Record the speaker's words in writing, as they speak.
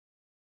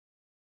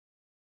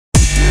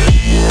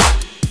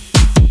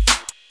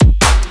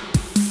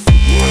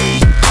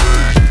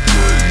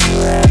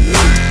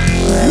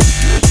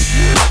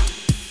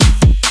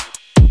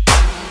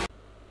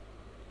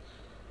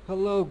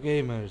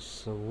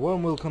gamers, a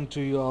warm welcome to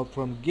you all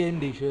from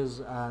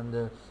GameDishes,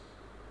 and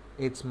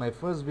it's my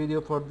first video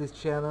for this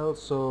channel,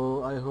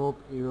 so I hope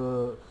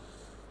you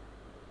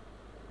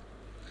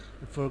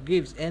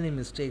forgives any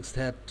mistakes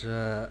that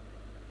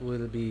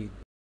will be.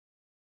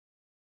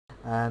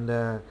 And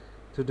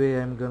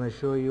today I'm gonna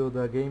show you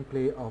the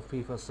gameplay of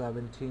FIFA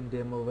 17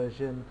 demo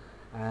version,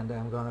 and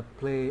I'm gonna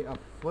play a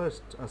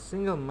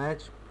single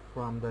match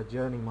from the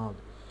journey mode.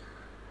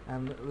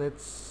 And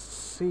let's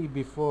see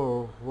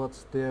before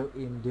what's there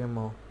in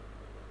demo.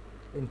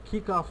 In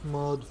kickoff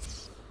mode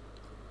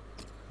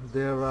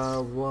there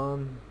are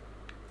 1,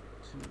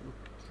 2, 3,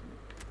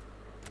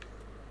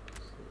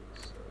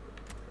 6, 7,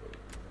 8,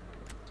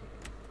 9, 10,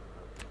 11,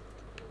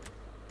 12.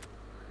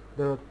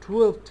 There are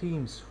 12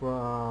 teams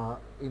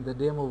in the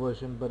demo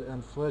version, but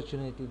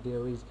unfortunately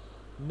there is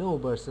no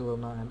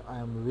Barcelona, and I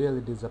am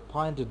really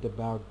disappointed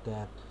about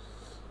that.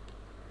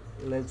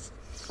 Let's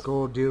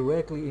go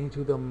directly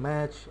into the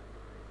match.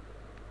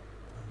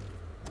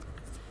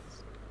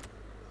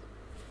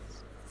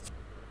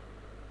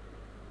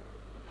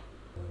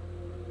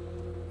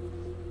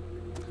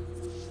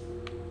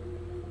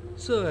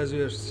 So as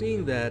you are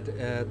seeing that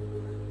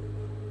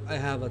I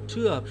have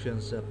two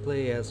options,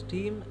 play as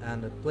team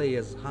and play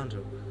as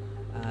hunter,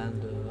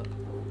 and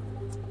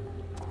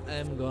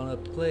I'm gonna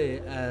play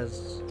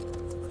as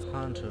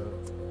hunter,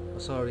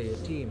 sorry, a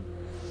team.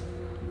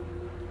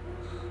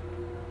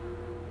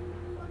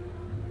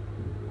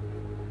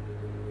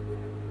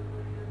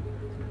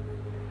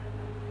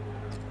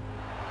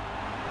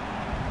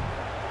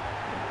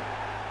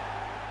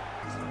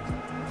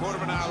 Quarter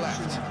of an hour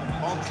left.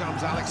 On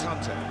comes Alex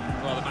Hunter.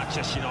 Well, the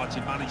Manchester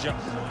United manager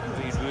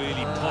being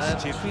really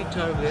positive, I have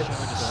 3 targets,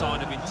 showing a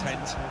sign of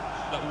intent.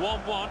 That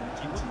 1-1,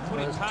 you wouldn't put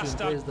it past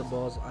to raise the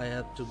balls, I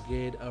have to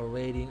get a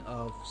rating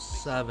of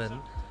 7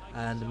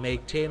 and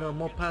make 10 or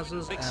more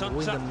passes and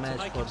win the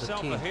match for the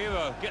team.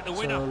 Get the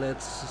winner. So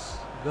let's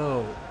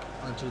go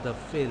onto the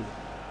field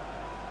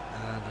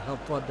and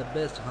hope for the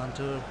best,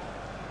 hunter.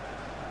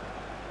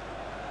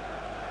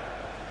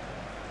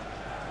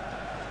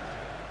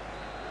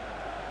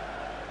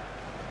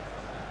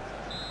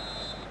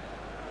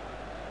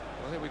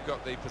 Well, here we've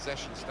got the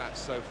possession stats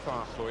so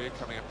far for you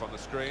coming up on the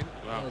screen.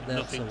 Well,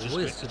 that's nothing a to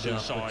waste split the of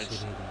two sides. This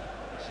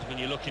is when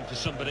you're looking for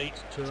somebody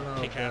to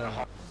pick out a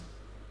hot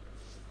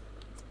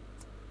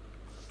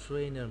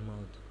trainer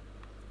mode.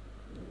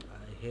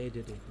 I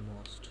hated it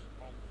most.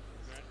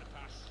 Create the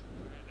pass,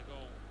 create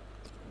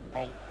the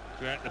goal.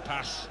 Create the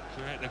pass,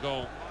 create the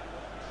goal.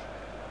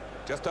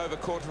 Just over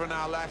quarter of an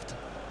hour left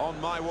on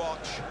my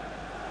watch.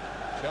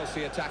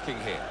 Chelsea attacking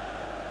here.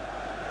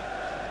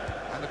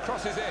 And the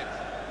cross is in.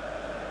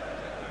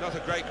 Not a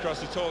great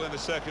cross at all in the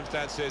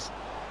circumstances.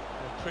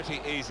 Pretty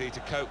easy to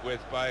cope with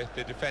by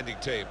the defending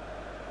team.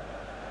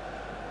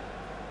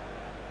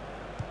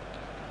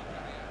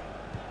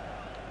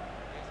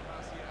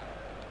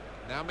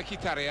 Now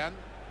Mkhitaryan.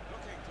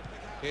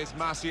 Here's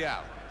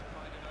Martial.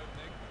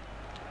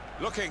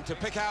 Looking to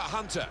pick out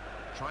Hunter.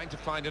 Trying to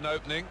find an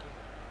opening.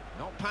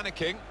 Not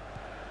panicking.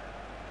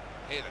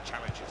 Here the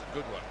challenge is a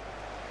good one.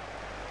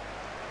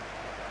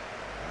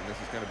 And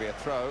this is going to be a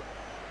throw.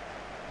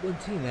 One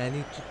thing I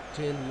need to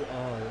tell you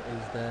all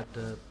is that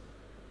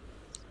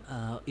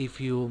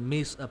if you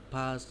miss a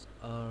pass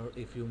or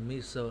if you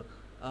miss an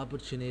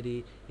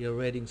opportunity, your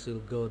ratings will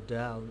go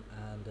down,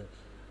 and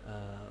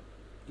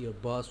your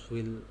boss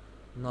will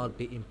not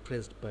be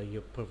impressed by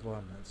your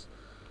performance.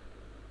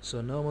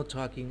 So no more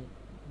talking,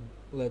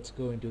 let's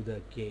go into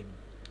the game.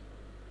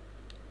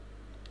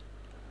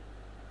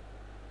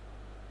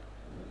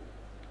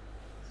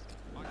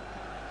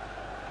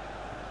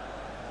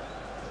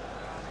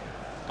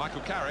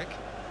 Michael Carrick.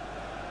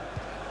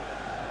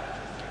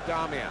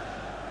 Damian.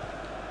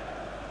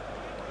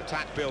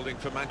 Attack building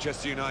for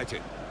Manchester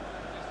United.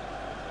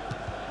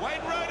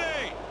 Wayne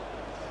Rooney.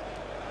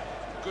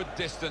 Good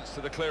distance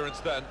to the clearance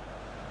then.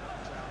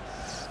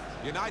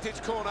 United's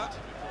corner.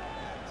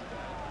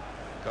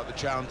 Got the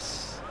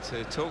chance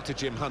to talk to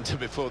Jim Hunter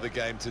before the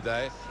game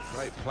today.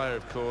 Great player,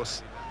 of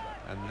course,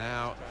 and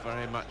now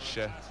very much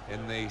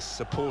in the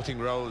supporting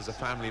role as a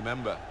family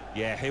member.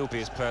 Yeah, he'll be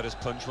as proud as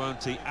punch,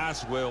 won't he?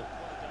 As will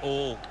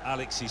all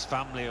Alex's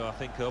family, who I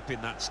think are up in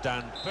that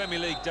stand. Premier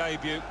League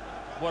debut,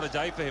 what a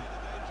day for him.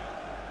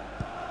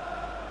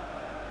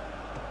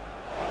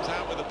 Comes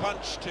out with a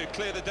punch to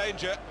clear the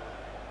danger.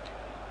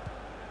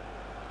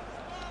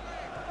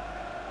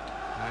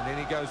 And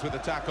in he goes with the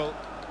tackle.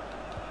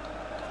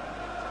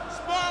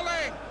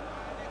 Smalling!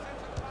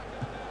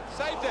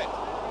 Saved it.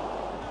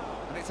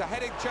 And it's a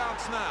heading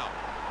chance now.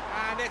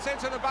 And it's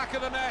into the back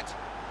of the net.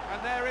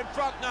 And they're in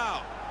front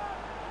now.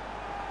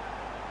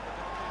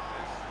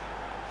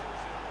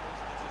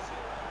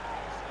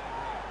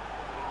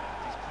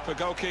 For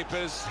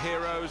goalkeepers,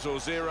 heroes or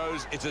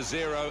zeros, it's a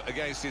 0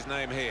 against his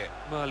name here.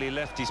 Well, he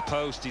left his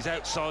post, he's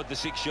outside the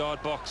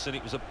 6-yard box, and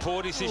it was a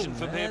poor decision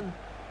from him.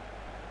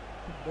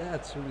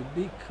 That's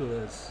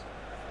ridiculous.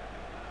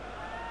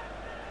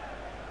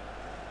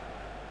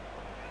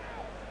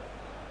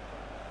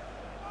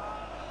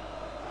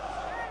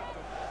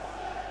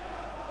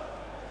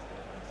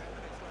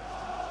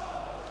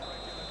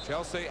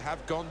 Chelsea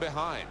have gone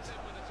behind.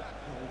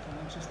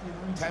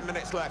 10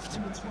 minutes left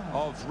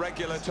of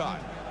regular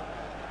time.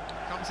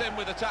 Comes in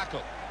with a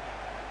tackle.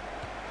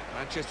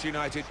 Manchester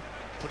United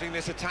putting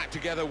this attack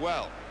together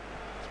well.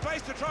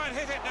 Space to try and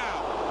hit it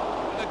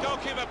now. The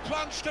goalkeeper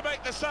plunged to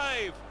make the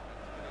save.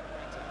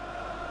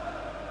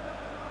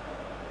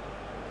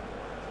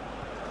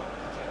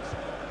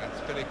 That's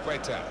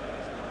Filiqueta.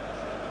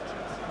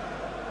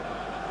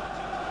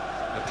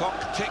 The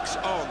clock ticks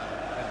on,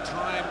 and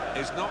time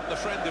is not the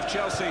friend of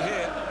Chelsea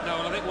here. No,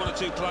 and I think one or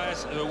two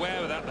players are aware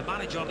of that. The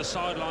manager on the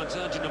sidelines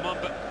urging them on,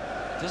 but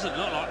it doesn't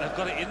look like they've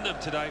got it in them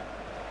today.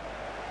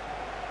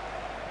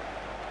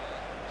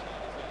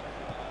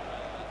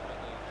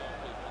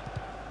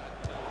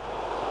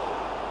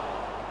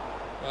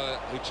 Well,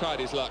 he tried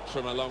his luck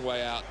from a long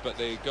way out, but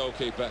the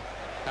goalkeeper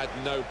had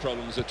no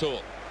problems at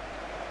all.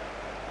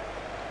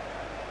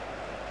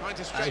 Trying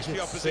to stretch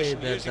the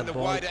opposition using the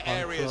wider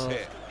areas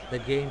here. The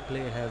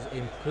gameplay has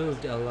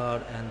improved a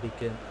lot and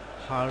become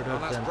harder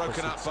than that's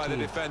broken up by the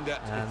defender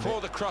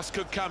before the cross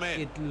could come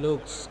in.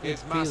 It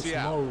feels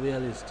more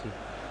realistic.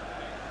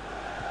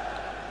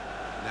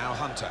 Now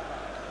Hunter.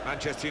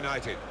 Manchester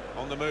United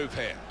on the move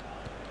here.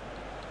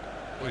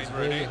 It's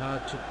very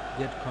hard to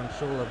get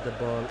control of the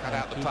ball Cut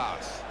out the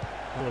pass.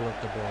 Control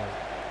of the ball.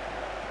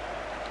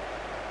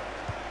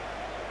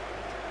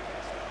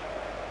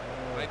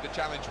 Made the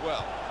challenge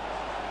well.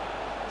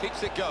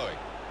 Keeps it going.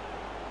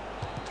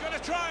 He's going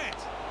to try it.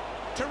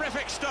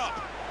 Terrific stop.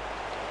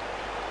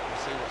 We'll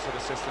see what sort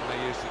of system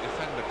they use to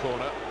defend the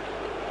corner.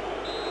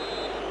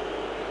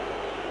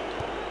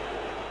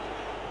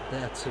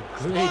 That's a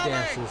great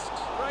assist.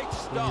 Great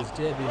stop. In his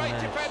debut Great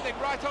match. defending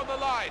right on the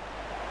line.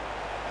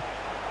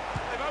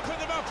 They've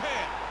opened them up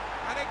here.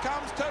 And it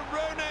comes to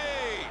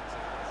Rooney.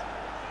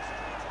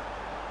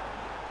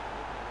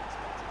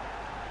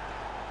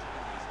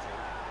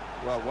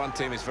 Well, one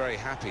team is very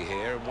happy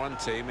here and one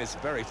team is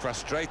very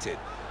frustrated.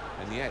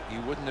 And yet you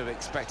wouldn't have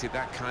expected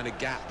that kind of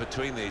gap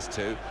between these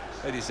two.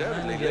 They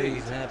deservedly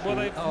lead. Well,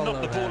 they've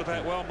knocked the ball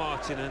about well,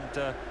 Martin,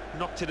 and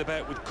knocked it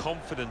about with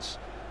confidence.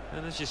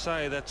 And as you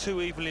say, they're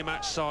two evenly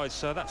matched sides,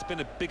 so that's been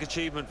a big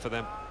achievement for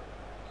them.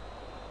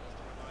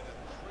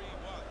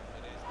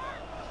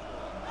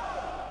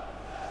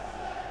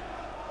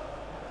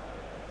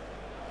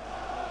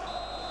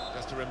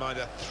 Just a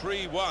reminder,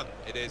 3-1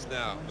 it is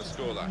now, the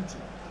scoreline.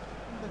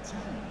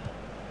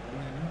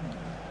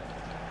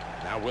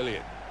 Now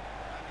Willian.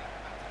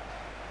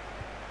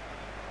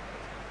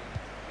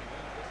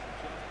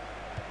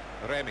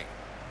 Remy.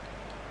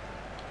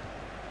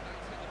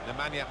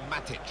 Nemanja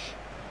Matic.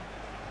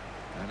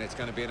 And it's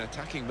going to be an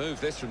attacking move,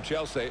 this, from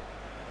Chelsea.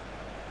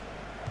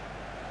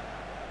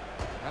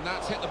 And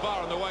that's hit the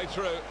bar on the way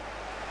through.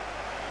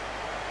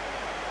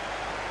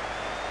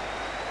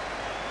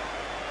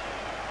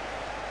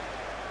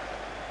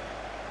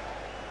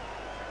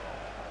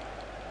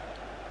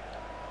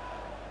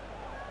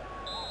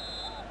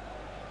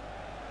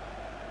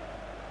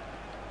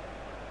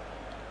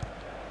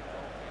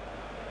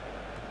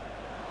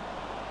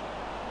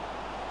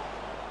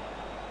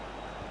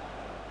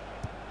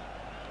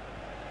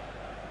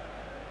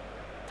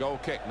 Goal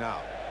kick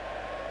now.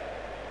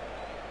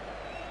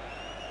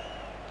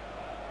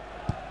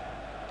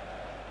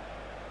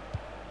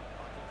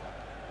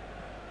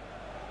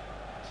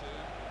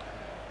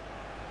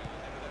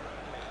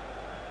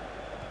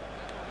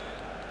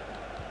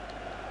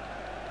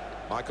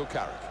 Michael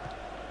Carrick.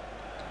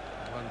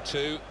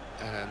 1-2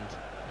 and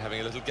having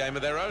a little game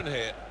of their own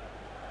here.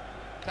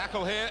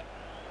 Tackle here.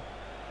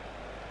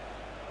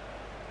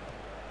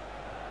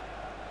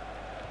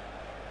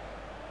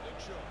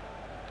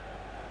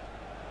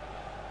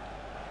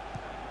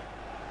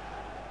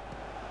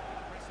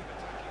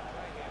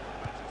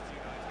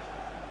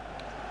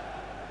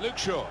 Luke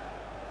Shaw.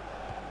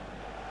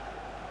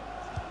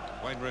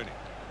 Wayne Rooney.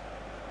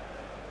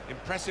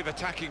 Impressive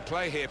attacking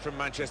play here from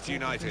Manchester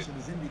United.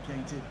 Has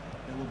indicated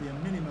there will be a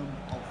minimum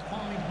of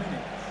 5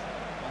 minutes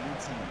on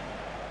each team.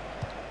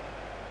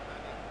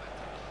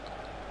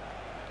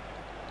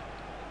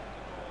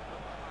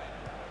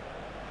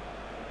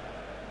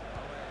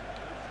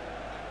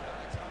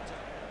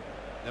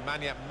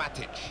 Nemanja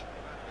Matic.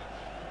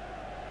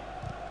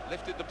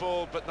 Lifted the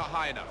ball, but not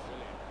high enough.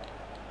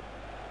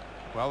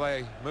 Well,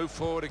 they move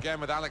forward again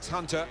with Alex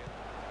Hunter.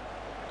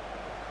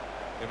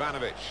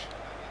 Ivanovic.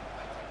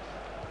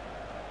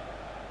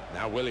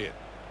 Now Willian.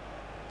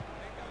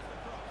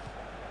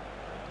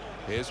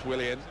 Here's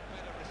Willian.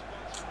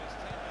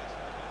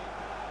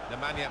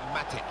 Nemanja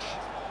Matic.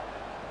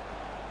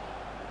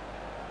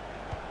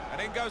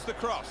 And in goes the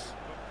cross.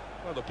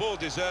 Well, the ball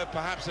deserved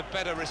perhaps a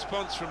better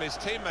response from his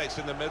teammates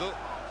in the middle.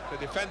 The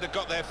defender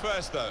got there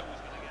first, though.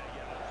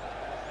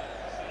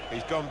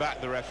 He's gone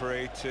back, the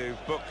referee, to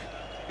book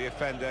the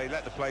offender. He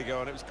let the play go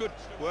on. It was good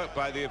work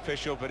by the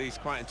official, but he's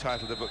quite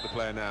entitled to book the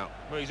player now.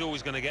 Well, he's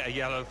always going to get a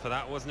yellow for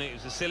that, wasn't it? It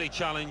was a silly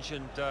challenge,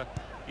 and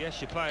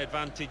yes, you play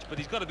advantage, but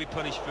he's got to be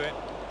punished for it.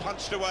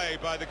 Punched away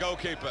by the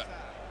goalkeeper.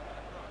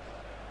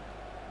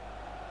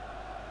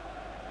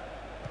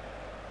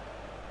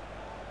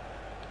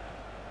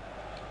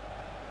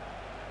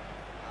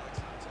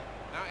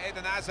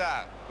 Eden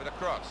Hazard with a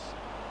cross.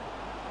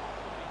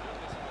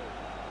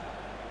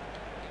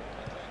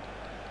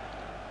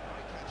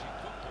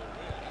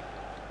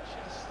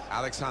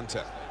 Alex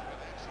Hunter.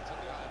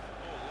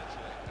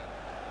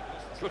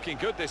 It's looking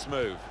good, this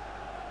move.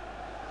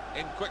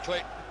 In quickly.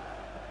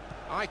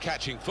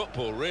 Eye-catching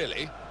football,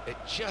 really. It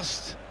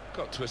just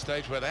got to a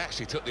stage where they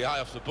actually took the eye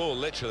off the ball,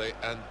 literally,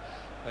 and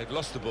they've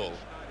lost the ball.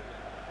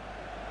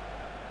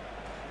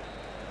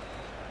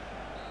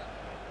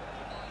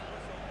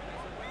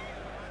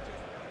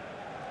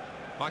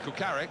 Michael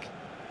Carrick.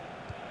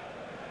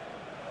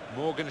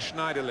 Morgan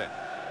Schneiderlin.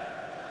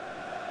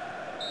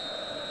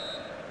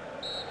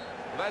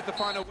 Well, there's the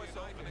final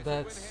whistle.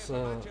 That's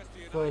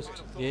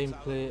first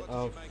gameplay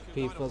of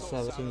FIFA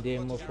 17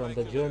 demo from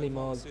the journey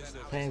mode.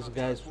 Thanks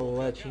guys for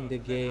watching the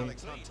game,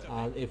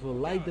 and if you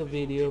like the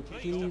video,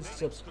 please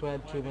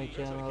subscribe to my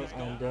channel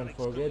and don't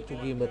forget to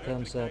give a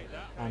thumbs up,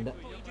 and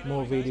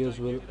more videos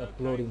will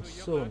uploading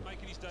soon.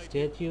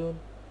 Stay tuned,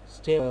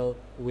 stay well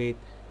with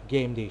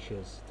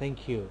GameDishes.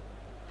 Thank you.